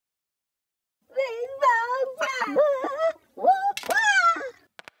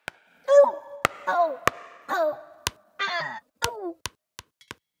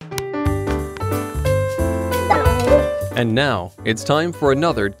And now, it's time for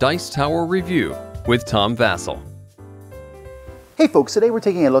another Dice Tower review with Tom Vasel. Hey folks, today we're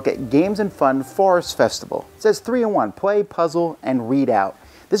taking a look at Games and Fun Forest Festival. It says 3-in-1, play, puzzle, and read out.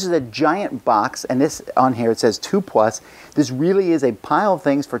 This is a giant box, and this on here it says 2+. This really is a pile of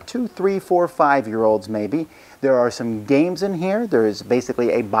things for 2, 3, 4, 5-year-olds maybe. There are some games in here. There is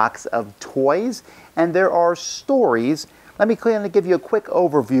basically a box of toys, and there are stories. Let me clearly give you a quick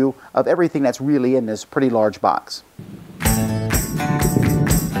overview of everything that's really in this pretty large box.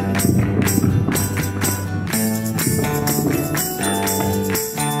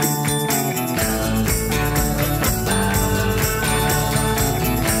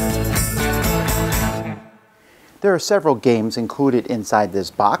 There are several games included inside this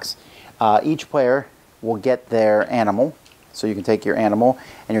box. Each player will get their animal. So you can take your animal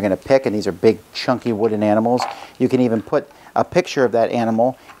and you're going to pick, and these are big chunky wooden animals. You can even put a picture of that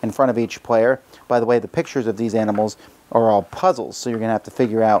animal in front of each player. By the way, the pictures of these animals are all puzzles, so you're going to have to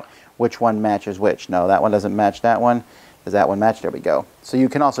figure out which one matches which. No, that one doesn't match that one. Does that one match? There we go. So you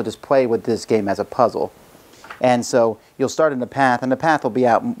can also just play with this game as a puzzle. And so you'll start in the path, and the path will be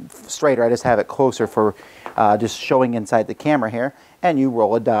out straighter. I just have it closer for just showing inside the camera here. And you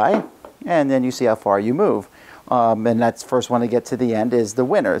roll a die, and then you see how far you move. And that's the first one to get to the end is the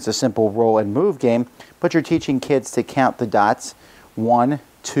winner. It's a simple roll and move game, but you're teaching kids to count the dots 1,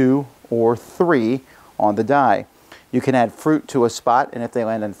 2, or 3 on the die. You can add fruit to a spot, and if they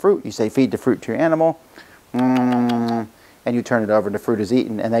land on fruit, you say feed the fruit to your animal, and you turn it over and the fruit is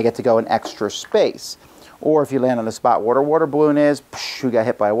eaten, and they get to go an extra space. Or if you land on the spot where the water balloon is, you got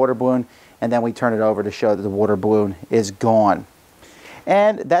hit by a water balloon, and then we turn it over to show that the water balloon is gone.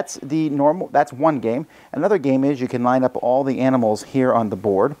 And that's that's one game. Another game is you can line up all the animals here on the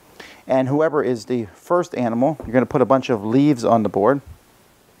board, and whoever is the first animal, you're going to put a bunch of leaves on the board.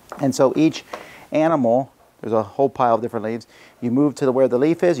 And so each animal, there's a whole pile of different leaves. You move to where the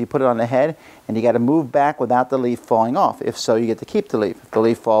leaf is, you put it on the head, and you got to move back without the leaf falling off. If so, you get to keep the leaf. If the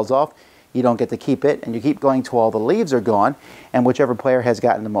leaf falls off, you don't get to keep it, and you keep going till all the leaves are gone, and whichever player has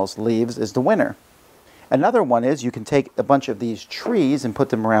gotten the most leaves is the winner. Another one is you can take a bunch of these trees and put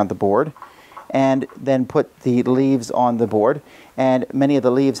them around the board, and then put the leaves on the board, and many of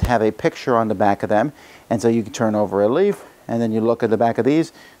the leaves have a picture on the back of them, and so you can turn over a leaf, and then you look at the back of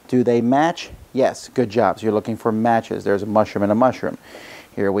these. Do they match? Yes, good job. So you're looking for matches. There's a mushroom and a mushroom.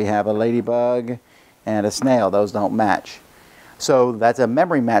 Here we have a ladybug and a snail. Those don't match. So that's a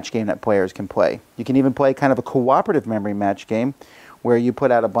memory match game that players can play. You can even play kind of a cooperative memory match game where you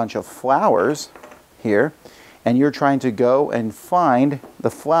put out a bunch of flowers here, and you're trying to go and find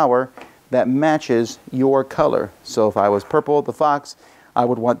the flower that matches your color. So if I was purple, the fox, I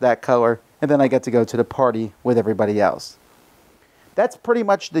would want that color, and then I get to go to the party with everybody else. That's pretty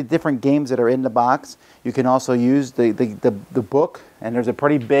much the different games that are in the box. You can also use the book, and there's a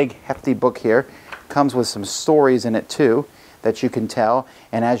pretty big, hefty book here. Comes with some stories in it too that you can tell,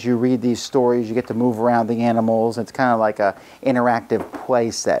 and as you read these stories, you get to move around the animals. It's kind of like an interactive play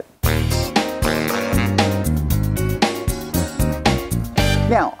set.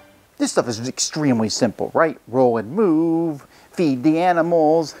 Now, this stuff is extremely simple, right? Roll and move, feed the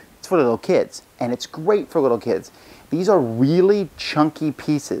animals. It's for little kids, and it's great for little kids. These are really chunky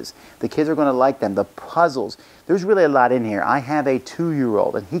pieces. The kids are going to like them. The puzzles, there's really a lot in here. I have a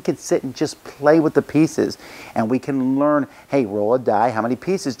 2-year-old, and he can sit and just play with the pieces, and we can learn, hey, roll a die, how many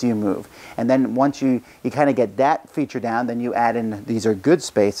pieces do you move? And then once you kind of get that feature down, then you add in these are good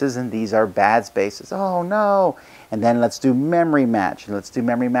spaces and these are bad spaces. Oh no. And then let's do memory match. Let's do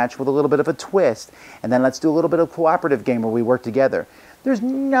memory match with a little bit of a twist. And then let's do a little bit of cooperative game where we work together. There's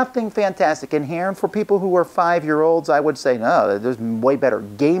nothing fantastic in here, and for people who are 5-year-olds, I would say no, there's way better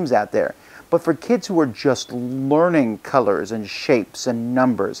games out there. But for kids who are just learning colors and shapes and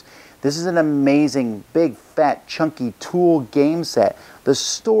numbers, this is an amazing, big, fat, chunky tool game set. The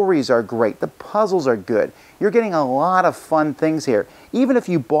stories are great. The puzzles are good. You're getting a lot of fun things here. Even if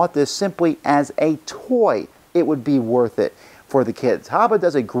you bought this simply as a toy, it would be worth it for the kids. HABA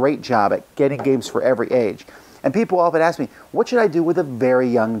does a great job at getting games for every age. And people often ask me, what should I do with a very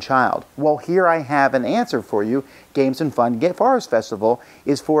young child? Well, here I have an answer for you. Games and Fun Forest Festival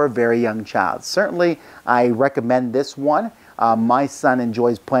is for a very young child. Certainly, I recommend this one. My son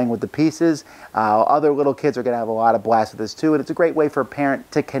enjoys playing with the pieces. Other little kids are going to have a lot of blast with this too, and it's a great way for a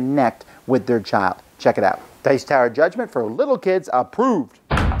parent to connect with their child. Check it out. Dice Tower Judgment for little kids approved.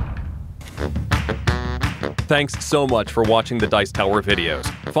 Thanks so much for watching the Dice Tower videos.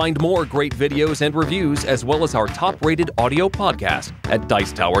 Find more great videos and reviews as well as our top-rated audio podcast at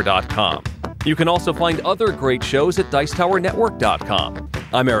Dicetower.com. You can also find other great shows at Dicetowernetwork.com.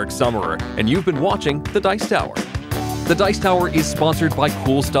 I'm Eric Summerer, and you've been watching The Dice Tower. The Dice Tower is sponsored by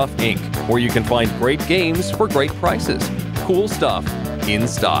Cool Stuff Inc., where you can find great games for great prices. Cool stuff in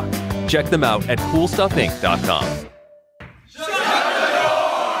stock. Check them out at CoolStuffInc.com. Shut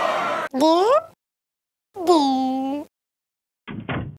the door!